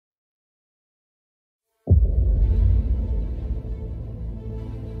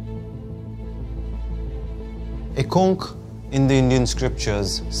Ekonk in the Indian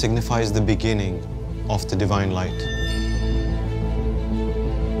scriptures signifies the beginning of the divine light.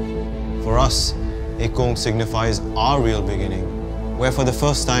 For us, Ekonk signifies our real beginning, where for the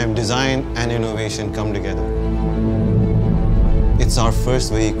first time design and innovation come together. It's our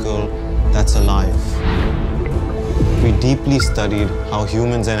first vehicle that's alive. We deeply studied how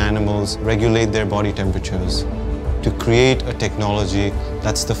humans and animals regulate their body temperatures to create a technology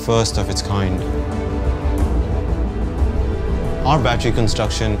that's the first of its kind. Our battery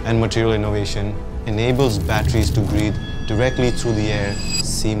construction and material innovation enables batteries to breathe directly through the air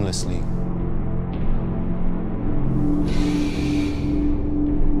seamlessly.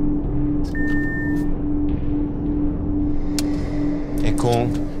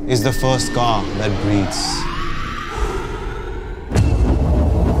 Ekonk is the first car that breathes.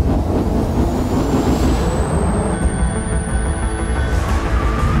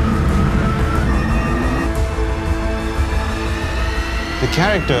 The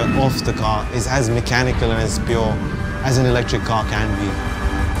character of the car is as mechanical and as pure as an electric car can be.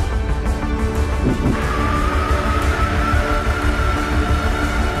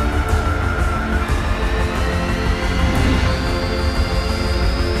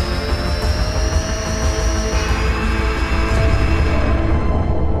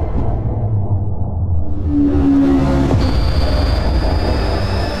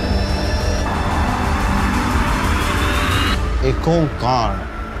 Ekonk car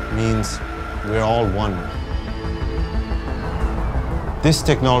means we're all one. This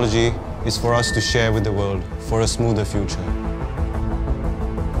technology is for us to share with the world for a smoother future.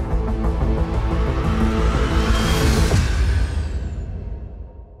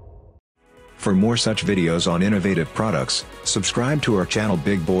 For more such videos on innovative products, subscribe to our channel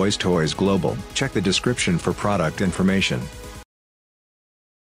Big Boys Toys Global. Check the description for product information.